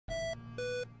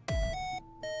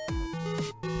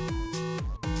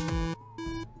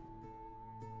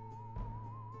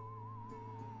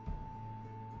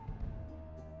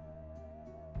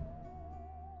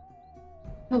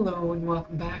Hello and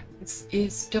welcome back. This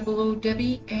is Double O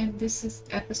Debbie, and this is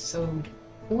episode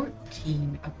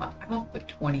 14 of my Alpha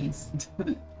 20s.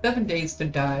 7 Days to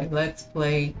Die. Let's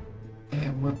play.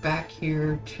 And we're back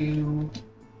here to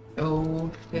go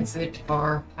visit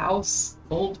our house,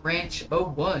 Old Ranch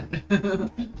 01.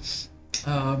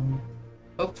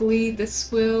 Hopefully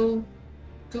this will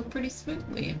go pretty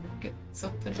smoothly and we'll get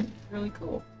something really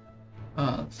cool.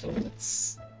 So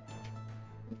let's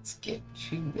get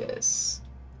to this.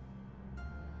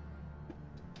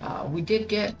 We did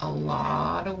get a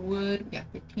lot of wood. We got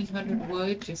 1,500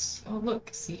 wood. Oh look,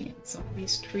 see, some of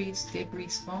these trees did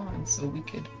respawn, so we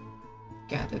could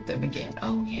gather them again.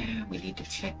 Oh yeah, we need to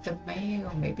check the mail.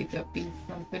 Maybe there'll be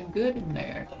something good in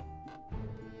there.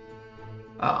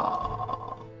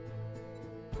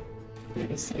 We're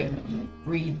just gonna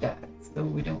read that so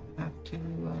we don't have to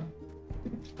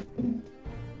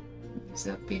use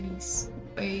up any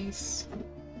space.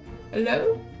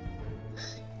 Hello?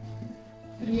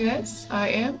 Yes, I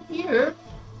am here.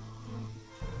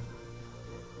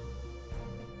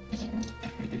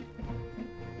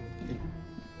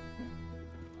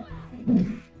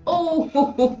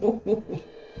 Oh,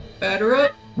 better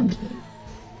up.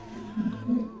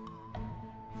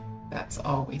 That's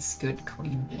always good,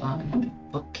 clean line.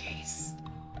 Bookcase.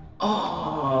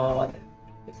 Oh,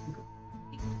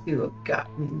 you have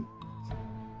gotten.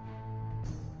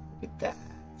 Look at that.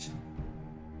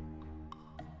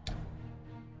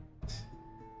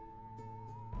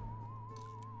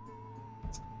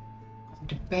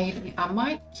 Debating. I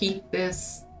might keep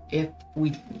this if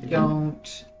we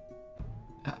don't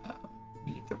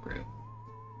need the room.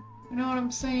 You know what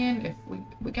I'm saying? If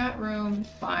we got room,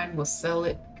 fine, we'll sell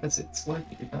it because it's worth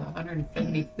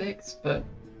 176. But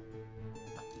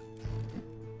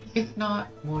if not,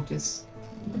 we'll just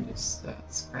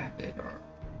scrap it or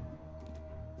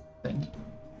thing.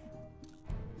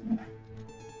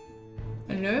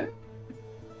 Hello?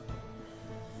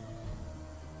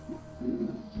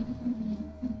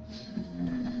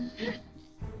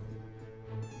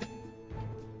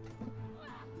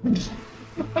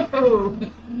 Oh,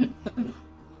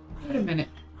 wait a minute.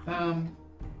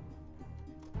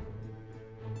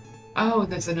 Oh,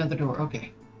 there's another door.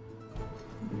 Okay,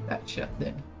 leave that shut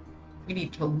then. We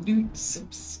need to loot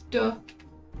some stuff.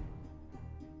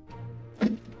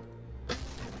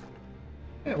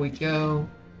 There we go.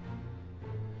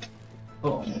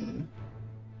 Bone.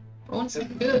 Bones are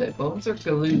good. Bones are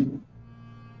glue.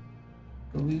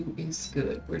 Glue is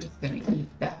good. We're just gonna eat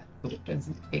that so it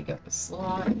doesn't take up a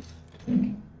slot.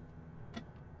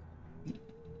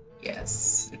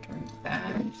 Yes, drink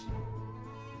that.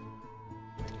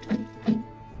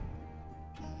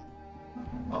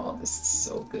 Oh, this is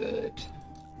so good.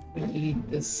 We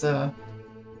need this, it'd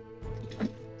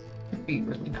be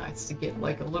really nice to get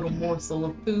like a little morsel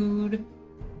of food.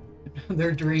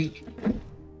 Another drink.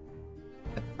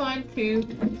 That's fine too.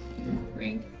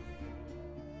 Drink.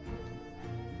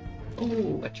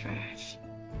 Oh, a trash.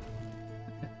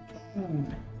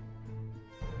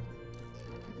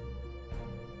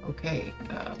 Okay,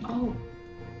 oh,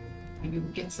 maybe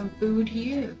we get some food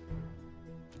here.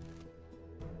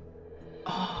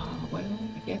 Oh, well,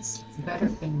 I guess it's better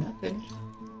than nothing.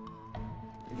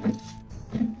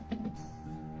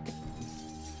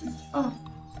 Oh,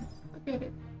 look at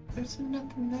it. There's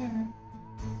nothing there.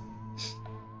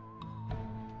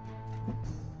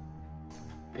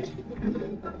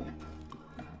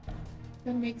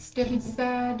 That makes Debbie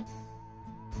sad.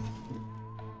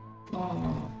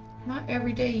 Oh, not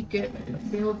every day you get a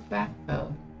filled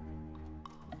bathtub.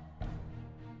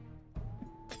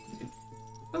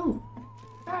 Oh,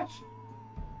 gosh.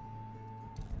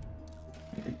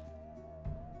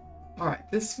 Alright,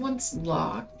 this one's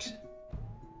locked.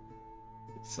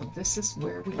 So this is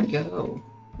where we go.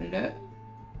 Hello?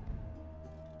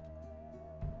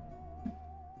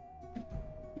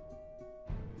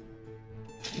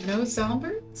 No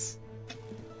zombies?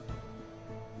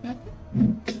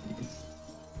 Nothing?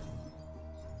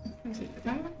 Is it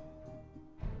that?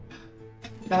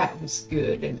 That was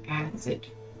good, an acid.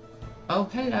 Oh,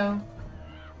 hello.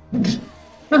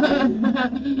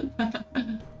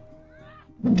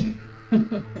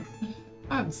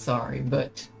 I'm sorry,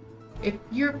 but if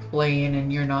you're playing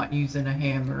and you're not using a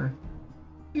hammer,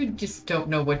 you just don't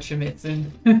know what you're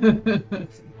missing.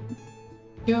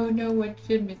 Don't know what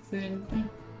you're missing.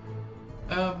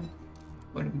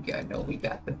 What do we got? No, we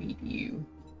got the BDU.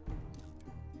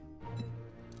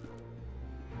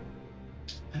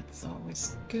 That's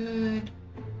always good.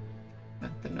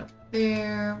 Nothing up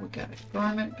there. We got a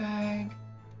garment bag.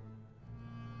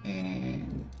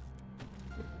 And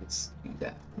let's do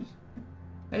that.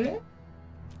 Hello?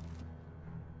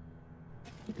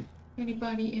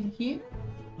 Anybody in here?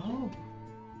 Oh,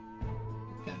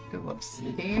 gotta go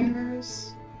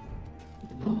upstairs.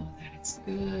 Oh, that is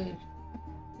good.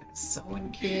 Got a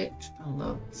sewing kit. I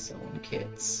love sewing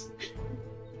kits.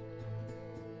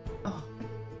 Oh,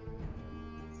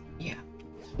 yeah.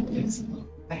 There's a little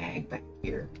bag back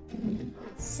here.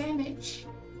 Sandwich.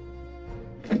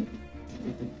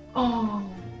 Oh,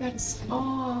 that's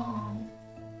oh.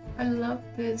 I love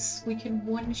this. We can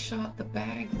one-shot the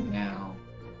bag now.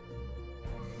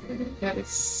 That is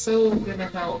so gonna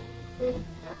help.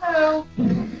 Hello.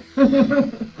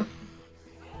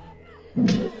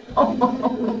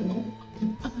 Oh.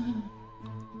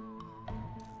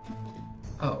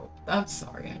 Oh, I'm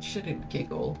sorry. I shouldn't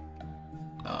giggle.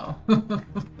 Oh.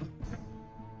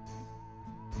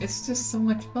 It's just so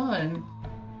much fun.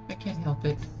 I can't help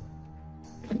it.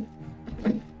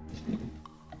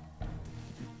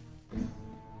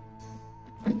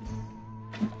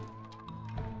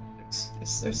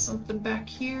 Is there something back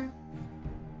here?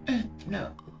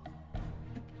 No.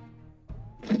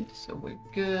 So we're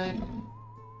good.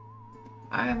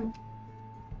 I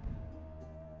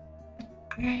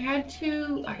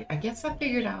guess I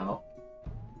figured out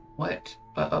what.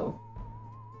 Uh-oh.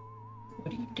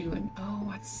 What are you doing?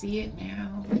 Oh, I see it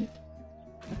now.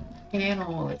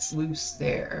 Panel, it's loose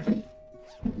there.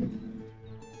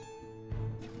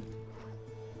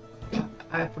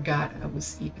 I forgot I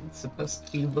was even supposed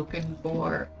to be looking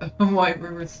for a White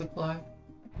River supply.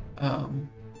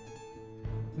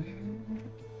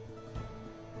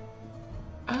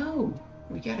 Oh,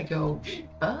 we gotta go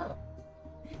up.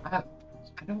 I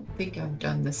don't think I've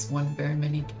done this one very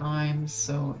many times,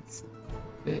 so it's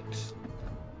a bit.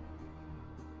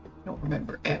 I don't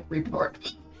remember every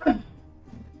part.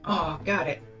 Oh, got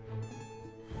it.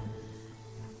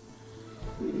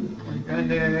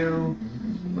 We're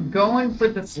going for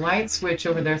this light switch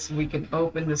over there so we can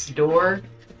open this door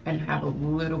and have a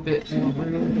little bit more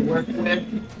room to work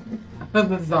with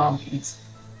the zombies.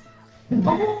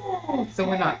 Oh, so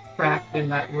we're not trapped in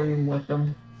that room with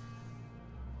them.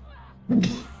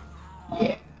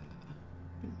 Yeah.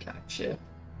 Gotcha.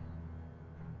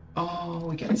 Oh,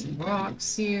 we got some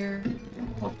rocks here.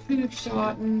 Oh,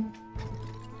 two-shotting.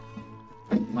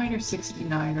 Miner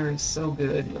 69er is so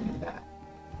good. Look at that.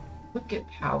 Look at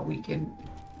how we can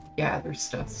gather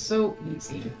stuff so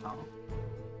easy now.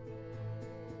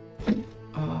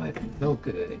 Oh, it's so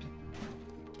good.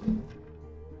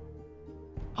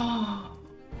 Oh,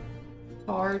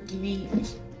 hard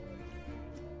meat.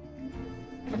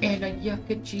 And a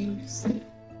yucca juice.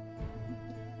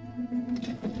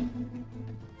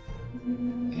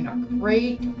 And a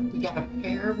crate. We got a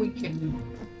pear we can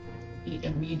eat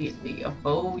immediately. A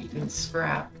bow we can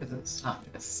scrap because it's not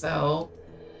going to sell.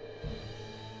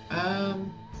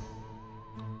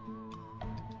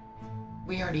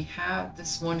 We already have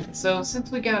this one. So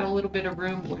since we got a little bit of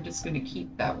room, we're just going to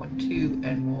keep that one too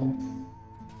and we'll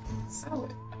sell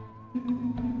it.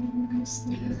 Because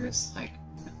there's like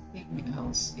nothing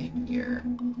else in here.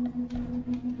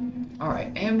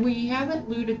 Alright, and we haven't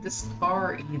looted this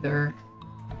car either.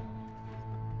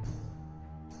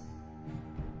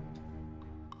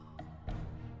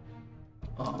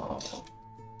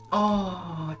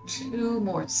 Oh, 2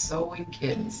 more sewing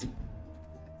kits.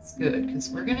 That's good, because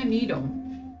we're going to need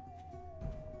them.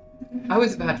 I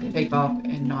was about to take off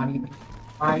and not even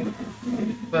try,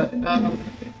 but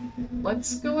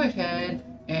let's go ahead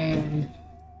and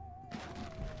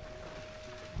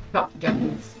chop down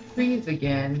these trees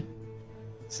again,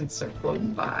 since they're close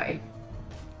by.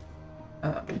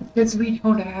 Because we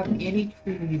don't have any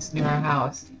trees near our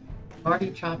house.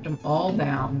 Already chopped them all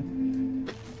down.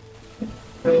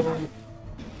 So,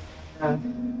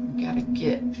 we gotta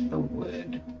get the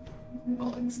wood.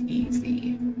 Well, it's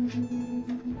easy.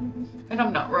 And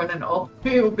I'm not running all the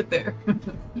way over there.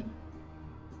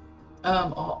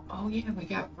 Oh yeah, we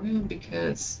got room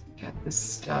because we got this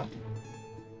stuff.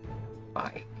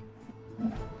 Bike.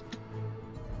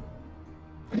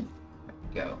 There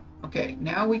we go. Okay,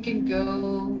 now we can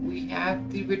go. We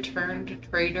have the return to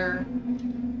trader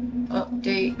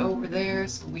update over there,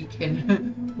 so we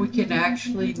can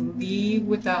actually leave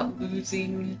without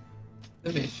losing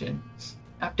the mission.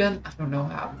 I don't know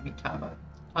how many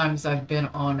times I've been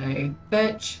on a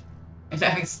fetch and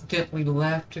accidentally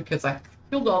left because I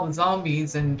killed all the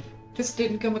zombies and just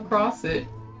didn't come across it.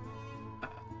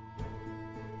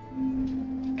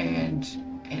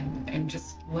 And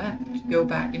just left to go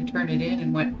back and turn it in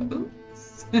and went,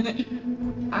 oops,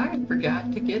 I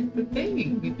forgot to get the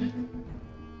thing.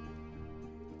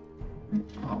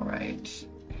 Alright,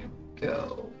 here we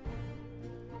go.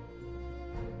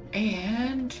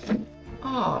 And,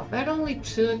 oh, that only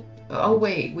took Oh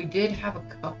wait, we did have a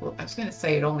couple. I was gonna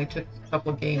say it only took a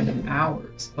couple of games and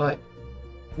hours, but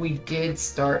we did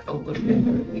start a little bit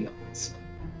early on this one.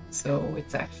 So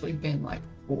it's actually been like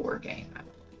 4 game hours.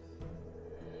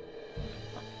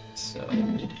 So,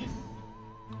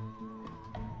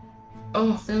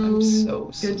 oh, So, I'm so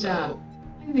good slow. job.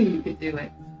 I knew you could do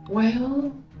it.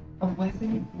 Well, a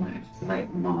weapon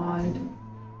flashlight mod.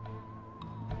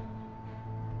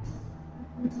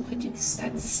 What is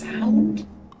that sound?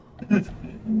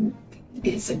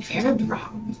 It's an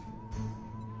airdrop.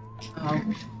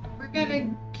 We're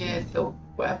gonna get the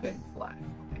weapon flashlight.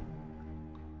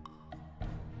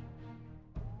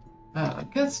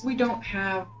 Because we don't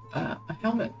have a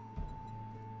helmet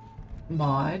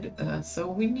mod, so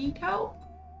we need help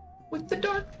with the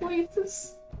dark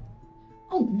places.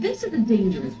 Oh, this is a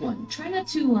dangerous one. Try not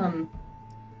to,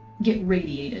 get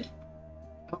radiated.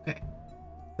 Okay.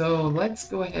 So let's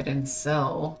go ahead and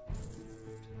sell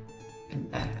in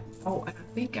that. Oh, and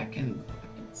I think I can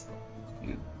sell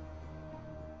you.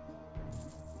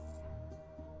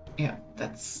 Yeah,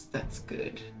 that's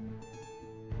good.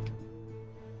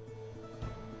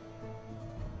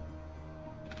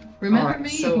 Remember Alright, me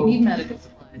so if you need medical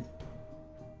supplies.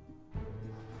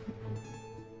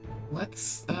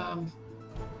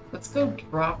 Let's go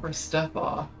drop our stuff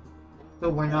off so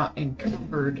we're not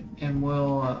encumbered, and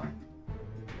we'll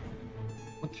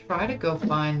try to go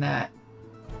find that.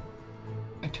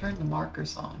 I turned the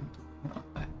markers on.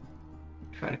 I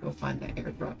try to go find that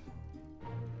airdrop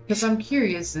because I'm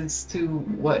curious as to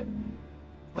what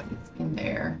is in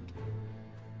there.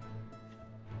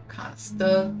 What kind of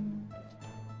stuff.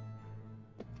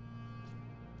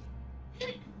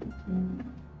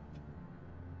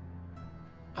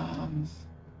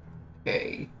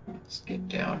 Okay, let's get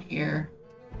down here.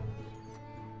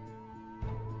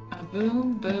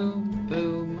 Boom, boom,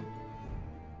 boom.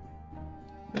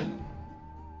 Boom.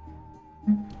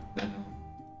 Boom.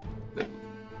 Boom.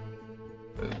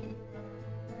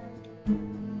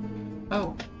 Boom.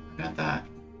 Oh, got that.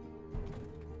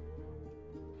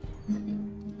 Boom,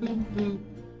 boom.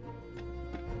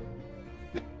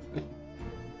 Boom.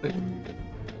 Boom.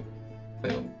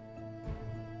 Boom.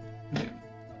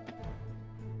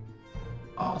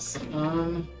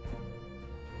 Awesome.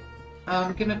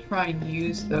 I'm gonna try and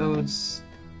use those.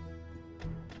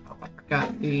 Oh, I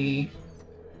forgot the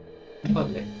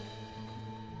bullet.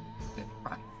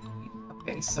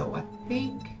 Okay, so I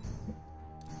think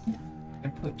I'm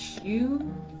gonna put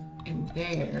you in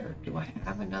there. Do I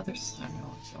have another slot? No, I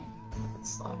don't have another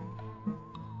slot.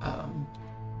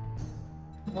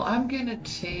 Well, I'm gonna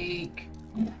take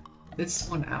this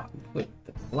one out and put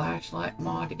the flashlight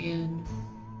mod in,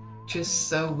 just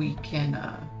so we can,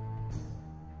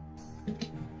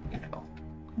 you know,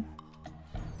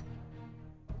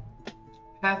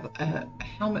 have a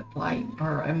helmet light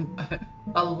or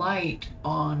a light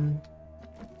on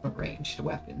a ranged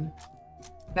weapon.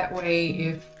 That way,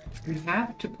 if we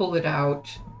have to pull it out,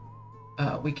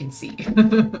 we can see.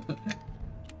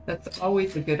 That's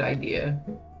always a good idea.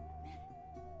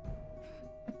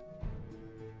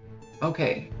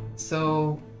 Okay,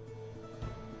 so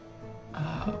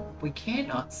we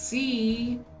cannot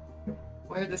see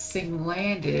where this thing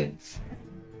landed.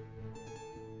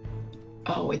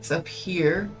 Oh, it's up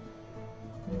here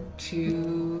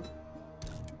to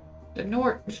the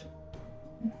north.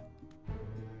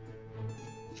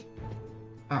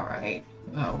 All right,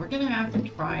 we're gonna have to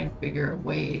try and figure a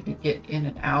way to get in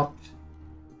and out.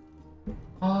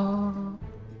 I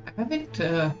haven't,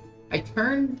 I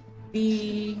turned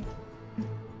the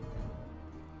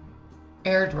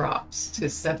airdrops to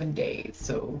 7 days,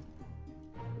 so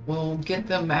we'll get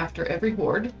them after every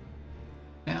horde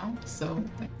now, so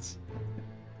that's...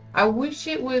 I wish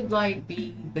it would like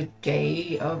be the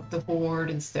day of the horde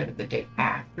instead of the day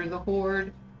after the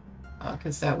horde,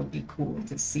 because that would be cool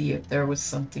to see if there was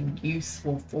something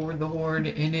useful for the horde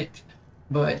in it,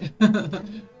 but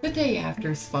the day after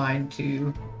is fine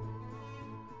too.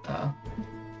 Uh-oh.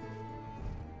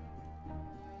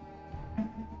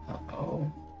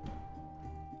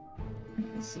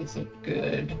 This isn't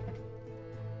good.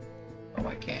 Oh,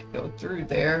 I can't go through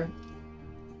there.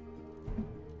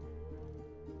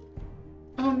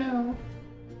 Oh no.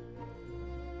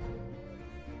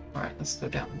 Alright, let's go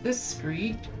down this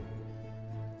street.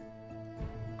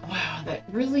 Wow, that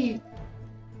really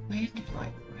landed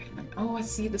like right. Oh, I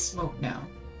see the smoke now.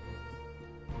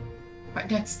 Right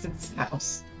next to this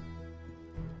house.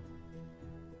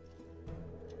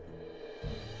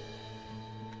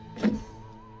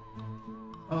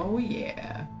 Oh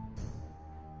yeah.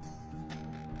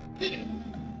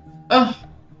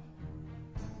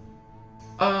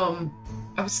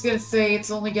 I was gonna say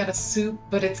it's only got a soup,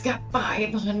 but it's got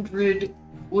 500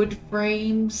 wood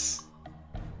frames.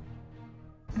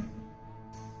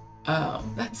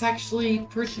 That's actually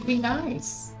pretty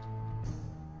nice.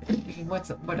 I mean,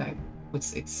 what I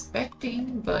was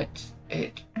expecting, but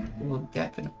it will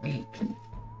definitely...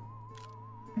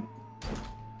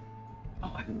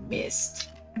 Oh, I missed.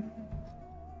 I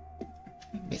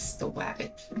missed the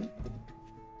wabbit.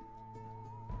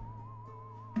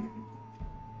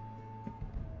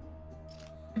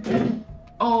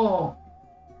 Oh,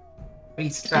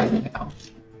 he's trapped now.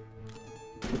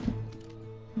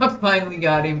 I finally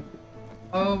got him.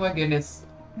 Oh my goodness.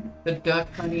 The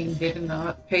duck hunting did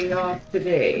not pay off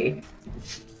today.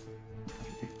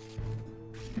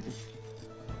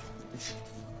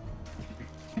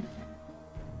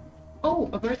 Oh,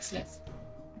 a bird's nest.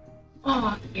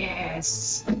 Oh,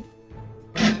 yes.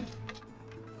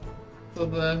 So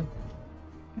the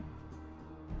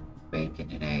bacon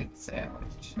and egg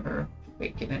sandwich, or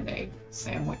bacon and egg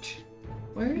sandwich.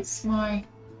 Where is my...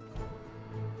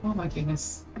 Oh my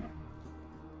goodness.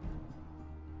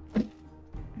 I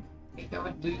think I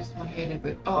would lose my head,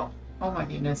 but oh my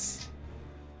goodness.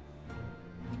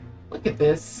 Look at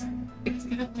this. It's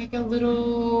got like a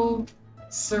little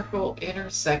circle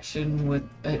intersection with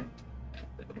a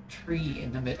little tree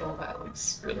in the middle. That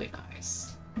looks really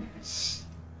nice.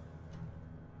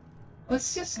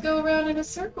 Let's just go around in a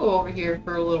circle over here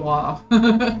for a little while.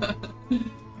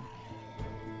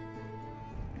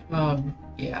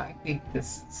 Yeah, I think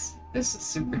this is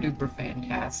super duper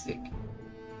fantastic.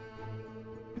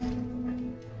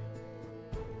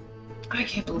 I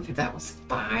can't believe that was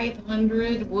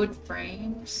 500 wood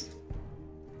frames.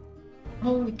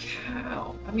 Holy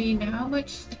cow. I mean, how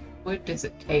much wood does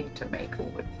it take to make a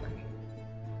wood frame?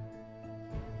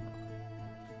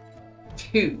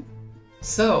 2.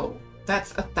 So,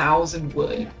 that's 1,000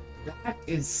 wood. That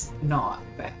is not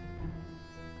bad.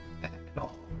 Bad at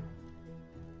all.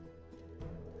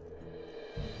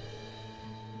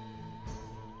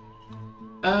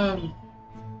 Oh.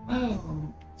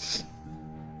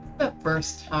 The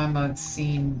first time I've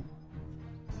seen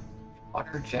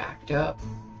water jacked up.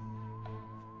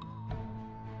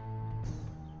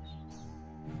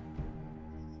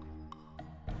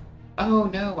 Oh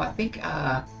no, I think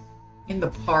in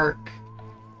the park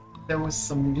there was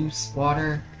some loose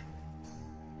water.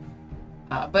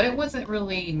 But it wasn't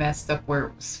really messed up where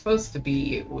it was supposed to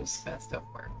be. It was messed up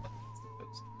where it wasn't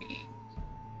supposed to be.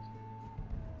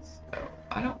 So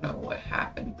I don't know what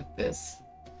happened with this,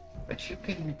 but you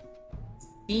can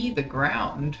see the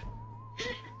ground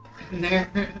in there.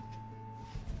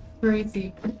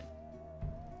 Crazy.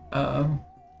 I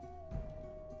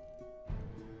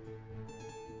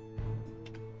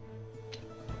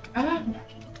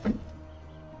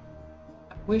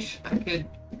wish I could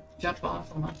jump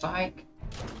off on my bike.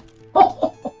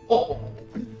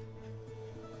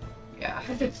 Yeah,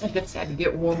 I just had to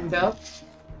get warmed up.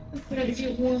 I had to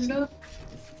get warmed up.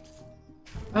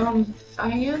 I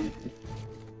am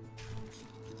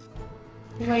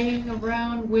playing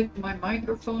around with my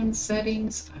microphone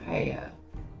settings.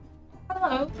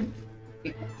 Hello.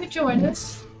 You could join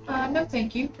us. No,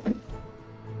 thank you.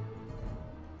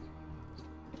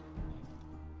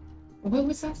 What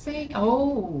was I saying?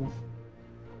 Oh.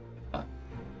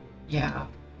 Yeah,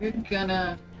 you're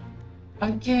gonna...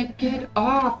 I can't get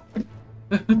off.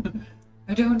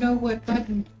 I don't know what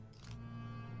button.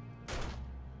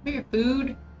 Come here,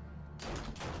 food.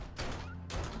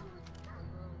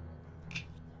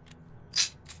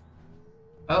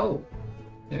 Oh,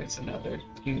 there's another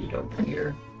dude over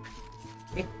here.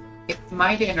 It's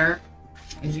my dinner,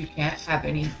 and you can't have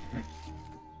any.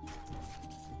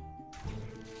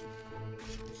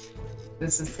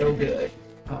 This is so good.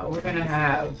 We're gonna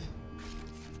have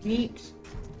meat.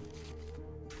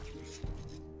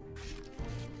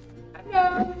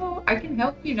 Hello, I can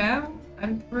help you now.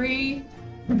 I'm free.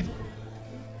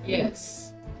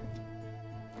 Yes,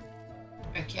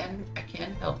 I can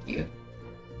help you.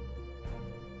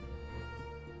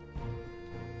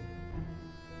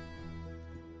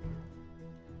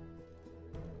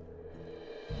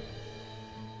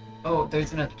 Oh,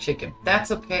 there's another chicken.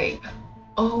 That's okay.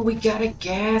 Oh, we got a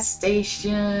gas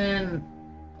station.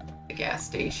 The gas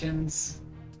stations.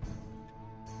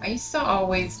 I used to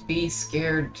always be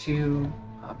scared to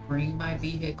bring my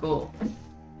vehicle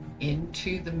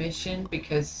into the mission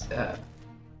because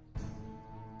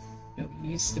you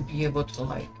used to be able to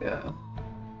like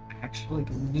actually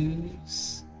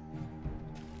lose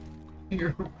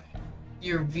your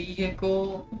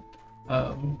vehicle.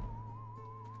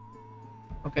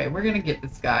 Okay, we're gonna get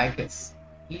this guy because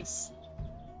he's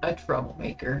a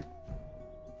troublemaker.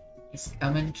 He's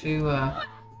coming to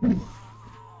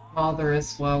bother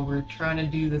us while we're trying to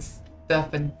do the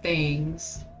stuff and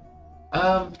things.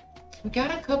 We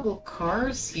got a couple of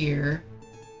cars here.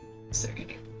 Is there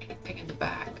anything in the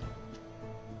back?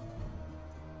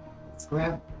 Let's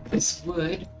grab this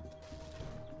wood.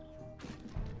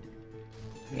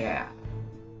 Yeah.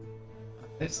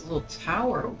 There's a little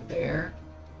tower over there.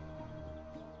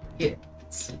 Get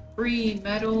some free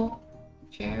metal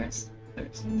chairs.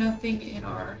 There's nothing in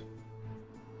our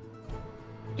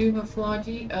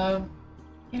Dumaflogi.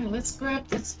 Yeah, let's grab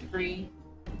this tree.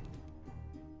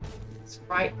 It's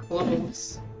right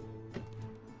close.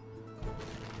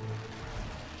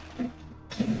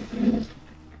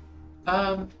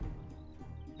 And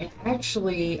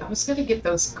actually, I was gonna get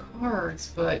those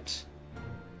cards, but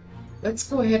let's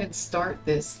go ahead and start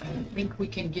this. I think we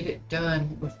can get it done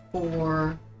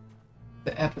before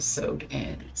the episode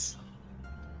ends.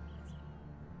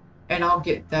 And I'll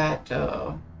get that,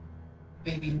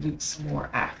 maybe loot some more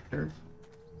after,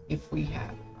 if we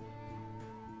have.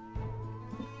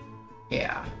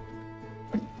 Yeah.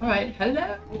 Alright,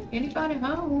 hello? Anybody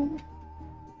home?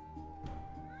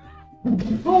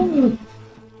 Oh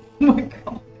my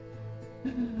god.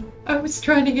 I was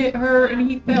trying to get her and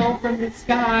he fell from the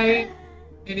sky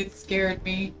and it scared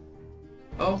me.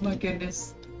 Oh my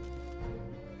goodness.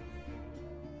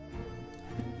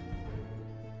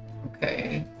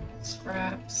 Okay.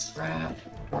 Scrap, scrap,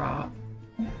 drop.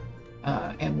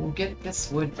 And we'll get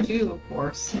this wood too, of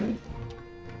course.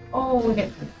 Oh, and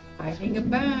it's hiding a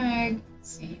bag.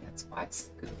 See, that's why it's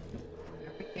good.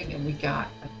 Everything, and we got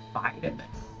a vitamin.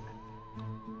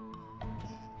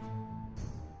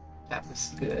 That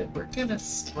was good. We're gonna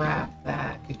scrap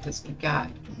that because we got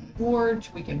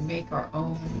forge. We can make our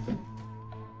own.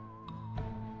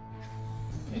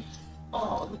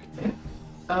 Oh, look at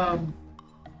that.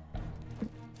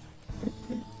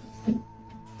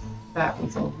 That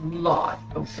was a lot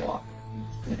of water.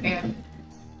 And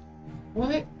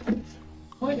what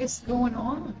is going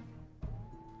on?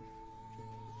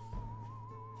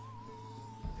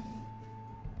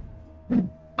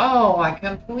 Oh, I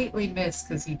completely missed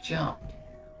because he jumped.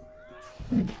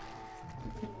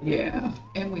 Yeah,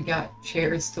 and we got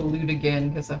chairs to loot again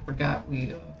because I forgot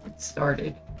we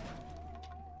started.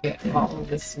 Get all of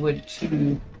this wood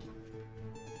too.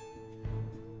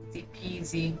 Easy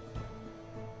peasy.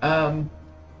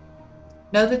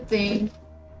 Another thing,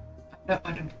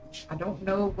 I don't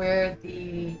know where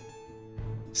the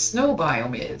snow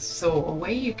biome is. So a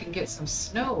way you can get some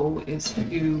snow is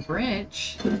to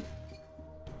wrench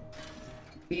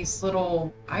these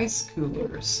little ice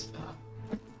coolers.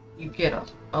 You get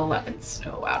 11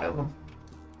 snow out of them.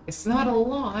 It's not a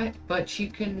lot, but you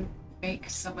can make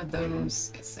some of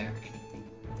those. Is there anything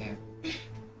there?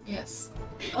 Yes.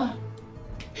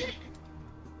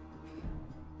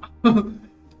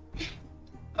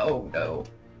 Oh no.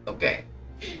 Okay.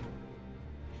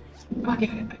 I get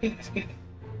it.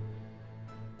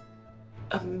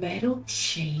 A metal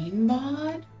chain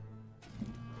mod?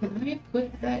 Can I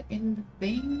put that in the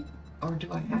thing? Or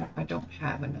do I don't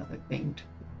have another thing to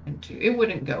put into. It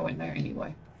wouldn't go in there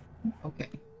anyway. Okay.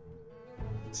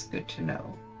 It's good to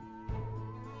know.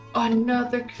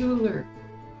 Another cooler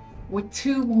with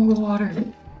 2 more water.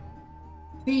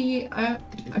 See, I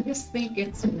just think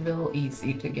it's real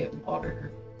easy to get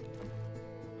water.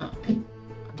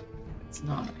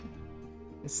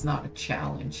 It's not a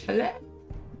challenge. Hello?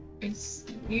 Is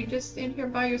you just in here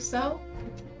by yourself?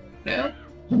 No?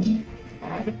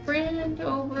 Had a friend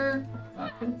over. I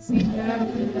can see that.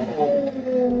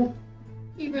 Oh,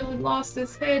 he really lost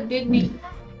his head, didn't he?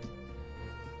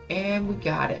 And we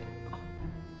got it.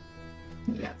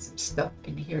 We got some stuff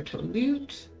in here to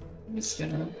loot. I'm just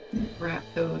gonna grab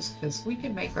those because we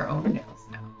can make our own nails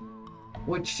now.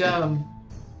 Which,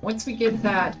 once we get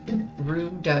that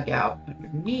room dug out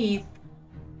underneath,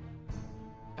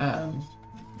 5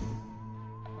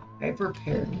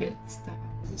 repair kits. That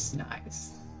was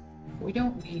nice. We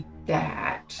don't need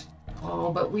that.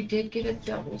 Oh, but we did get a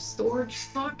double storage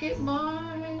socket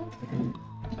mod.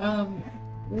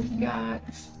 We got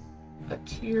a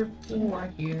tier 4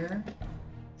 here.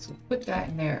 So put that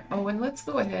in there. Oh, and let's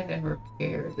go ahead and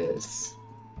repair this.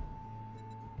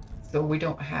 So we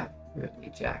don't have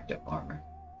really jacked up armor.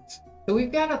 So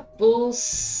we've got a full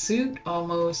suit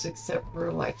almost, except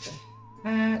for like the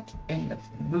hat and the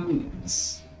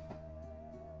boots.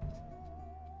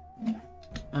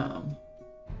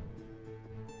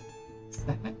 Is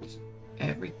that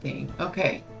everything?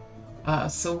 Okay.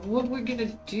 So what we're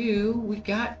gonna do, we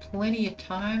got plenty of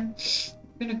time.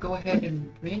 We're gonna go ahead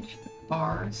and wrench the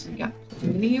bars. We got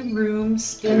plenty of room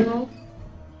still.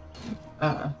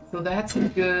 So that's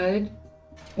good.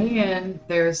 And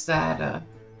there's that,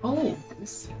 oh,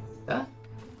 this stuff.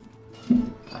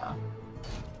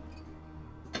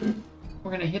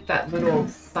 We're gonna hit that little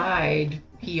side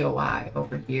POI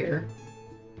over here.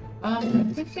 I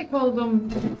think they call them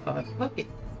buckets.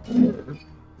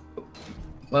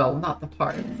 Well, not the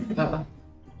part.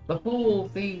 The whole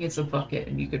thing is a bucket,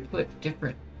 and you could put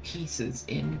different pieces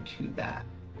into that.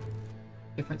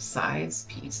 Different size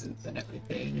pieces and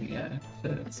everything, yeah,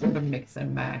 to sort of mix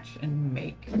and match and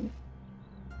make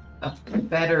a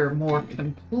better, more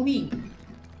complete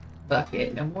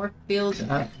bucket, a more filled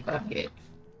up bucket,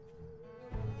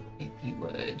 if you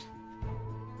would.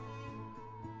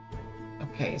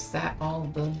 Okay, is that all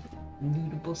the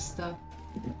lootable stuff?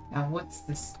 Now what's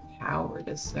this tower?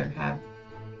 Does there have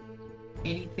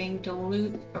anything to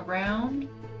loot around?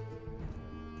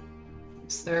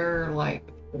 Is there like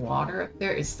water up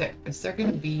there? Is there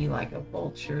gonna be like a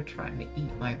vulture trying to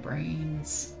eat my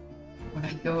brains when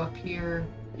I go up here?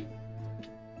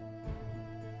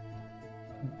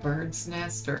 Bird's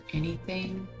nest or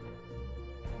anything?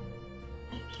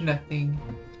 Nothing.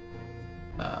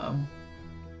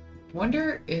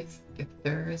 Wonder if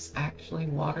there is actually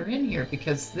water in here,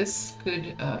 because this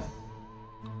could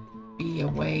be a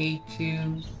way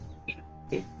to,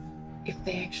 if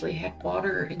they actually had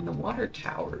water in the water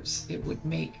towers, it would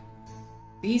make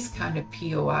these kind of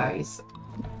POIs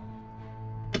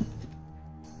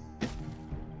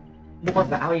more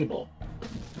valuable.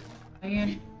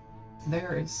 And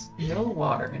there is no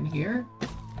water in here.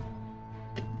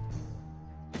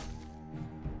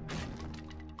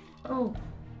 Oh.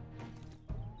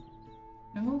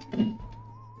 No.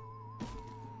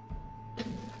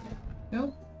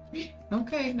 Nope.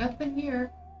 Okay, nothing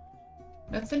here.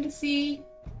 Nothing to see.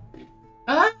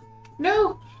 Ah!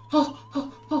 No! Oh,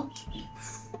 oh, oh.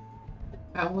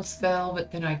 I almost fell,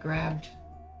 but then I grabbed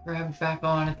back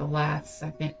on at the last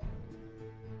second.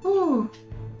 Whew.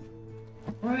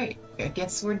 Right, I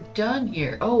guess we're done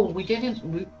here. Oh, we didn't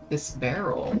loot this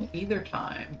barrel either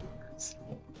time. So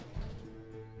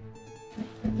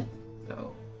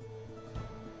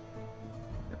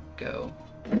there we go.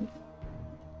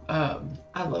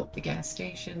 I love the gas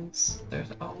stations.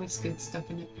 There's always good stuff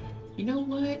in it. You know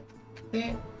what?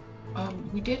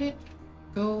 We didn't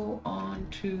go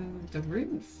onto the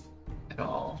roof at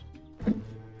all.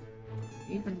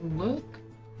 Even look.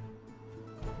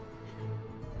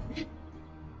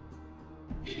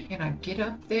 Can I get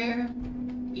up there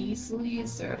easily?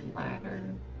 Is there a ladder?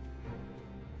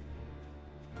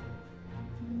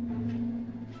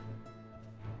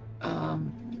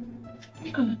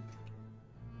 Who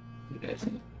does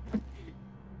it?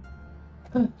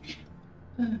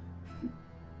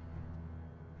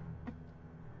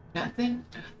 Nothing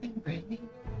really.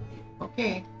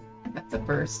 Okay, that's a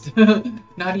first.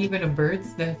 Not even a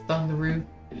bird's nest on the roof.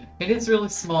 It is really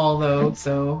small though,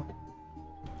 so.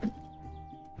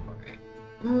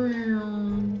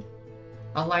 Alright.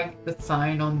 I like the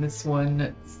sign on this one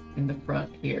that's in the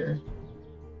front here.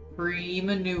 Free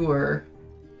manure.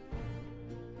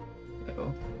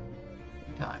 So,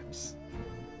 times.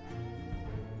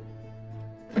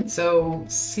 So,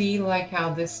 see like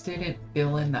how this didn't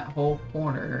fill in that whole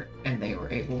corner, and they were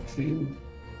able to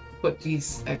put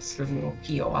these extra little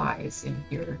POIs in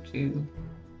here to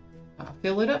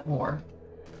fill it up more.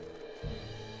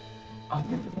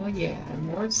 Oh yeah,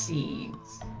 more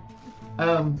seeds.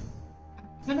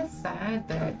 Kind of sad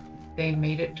that they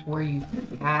made it to where you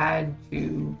had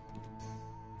to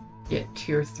get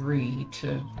tier 3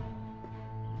 to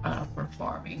for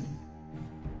farming.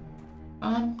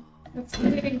 Let's go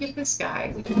ahead and get this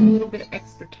guy. We get a little bit of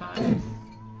extra time.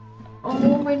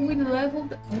 Oh, and we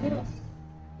leveled up.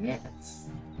 Yes.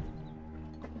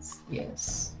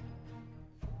 Yes.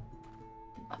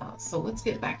 So let's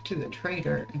get back to the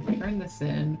trader and turn this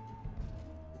in.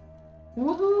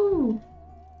 Woohoo!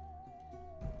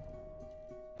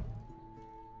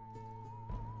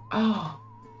 Oh,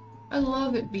 I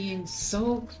love it being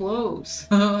so close.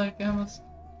 Like I almost,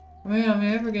 man, I'm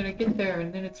never gonna get there,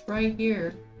 and then it's right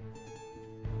here.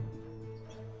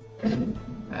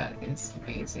 That is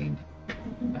amazing.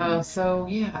 So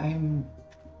yeah, I'm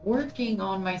working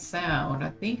on my sound. I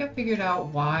think I figured out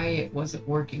why it wasn't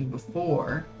working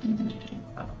before,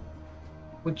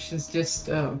 which is just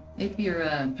if you're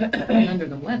under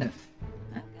the weather.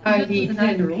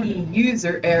 IDP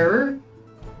user error.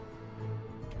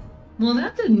 Well,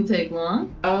 that didn't take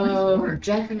long.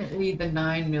 Definitely the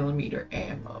 9mm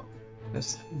ammo.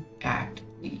 Just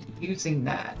actively using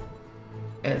that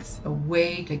as a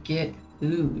way to get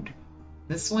food.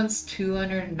 This one's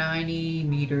 290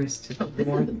 meters to the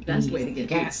north. This is the best way to get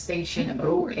gas station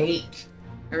 08.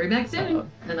 Hurry back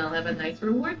soon, and I'll have a nice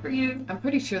reward for you. I'm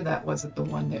pretty sure that wasn't the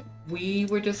one that we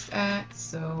were just at,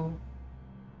 so...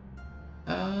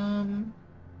 Yeah,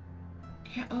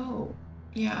 oh.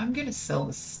 Yeah, I'm gonna sell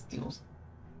the steel...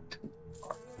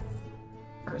 part.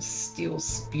 Or steel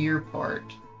spear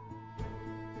part.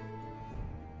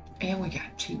 And we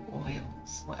got 2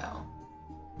 oils. Well...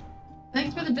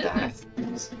 Thanks for the business.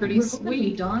 That's pretty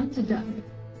sweet. Dawn to dusk.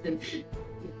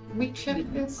 We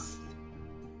checked this.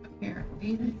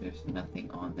 Apparently, there's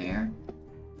nothing on there.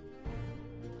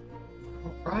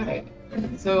 Alright,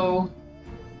 so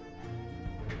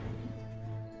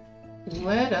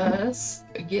let us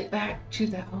get back to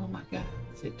that. Oh my god,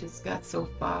 it just got so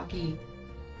foggy.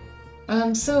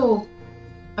 So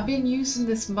I've been using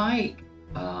this mic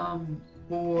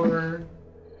for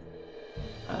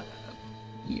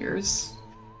years.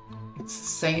 It's the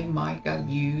same mic I've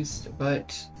used,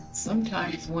 but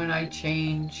sometimes when I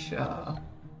change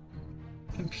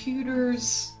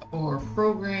computers or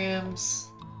programs,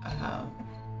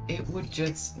 it would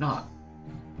just not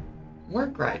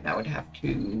work right. I would have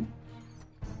to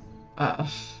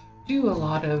do a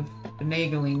lot of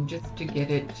finagling just to get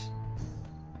it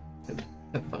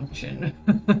to function.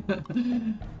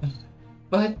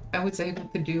 But I was able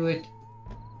to do it,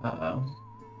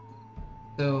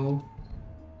 so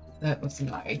that was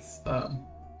nice. But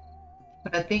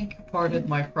I think part of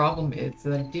my problem is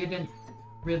that I didn't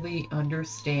really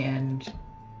understand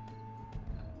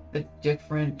the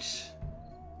different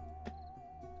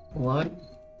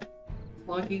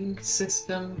plugging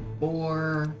system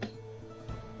for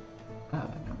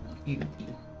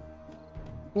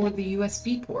for the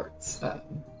USB ports.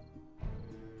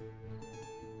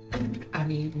 I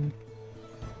mean,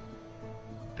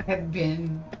 I have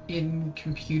been in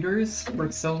computers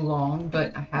for so long,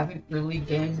 but I haven't really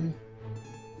been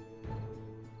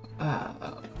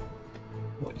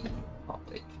what do you call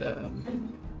it?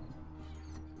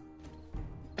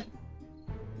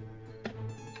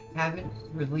 Haven't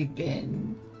really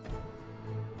been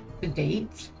to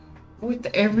date with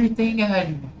everything.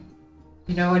 I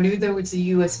knew there was a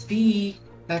USB.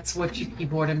 That's what your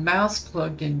keyboard and mouse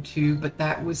plugged into, but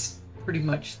that was pretty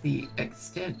much the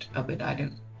extent of it. I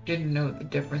didn't know the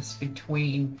difference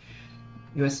between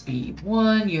USB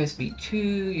 1, USB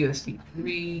 2, USB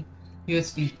 3,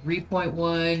 USB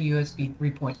 3.1, USB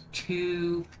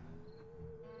 3.2.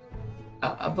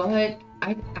 But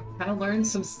I kind of learned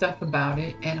some stuff about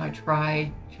it, and I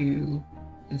tried to,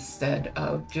 instead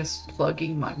of just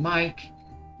plugging my mic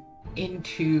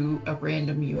into a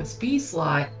random USB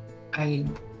slot, I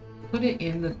put it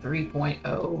in the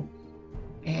 3.0,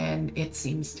 and it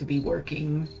seems to be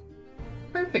working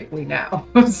perfectly now.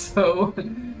 So,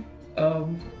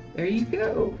 there you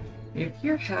go. If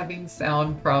you're having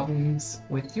sound problems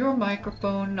with your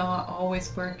microphone not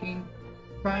always working,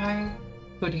 try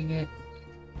putting it.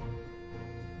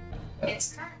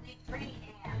 It's currently 3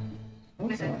 a.m.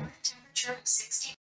 with a current temperature of 60.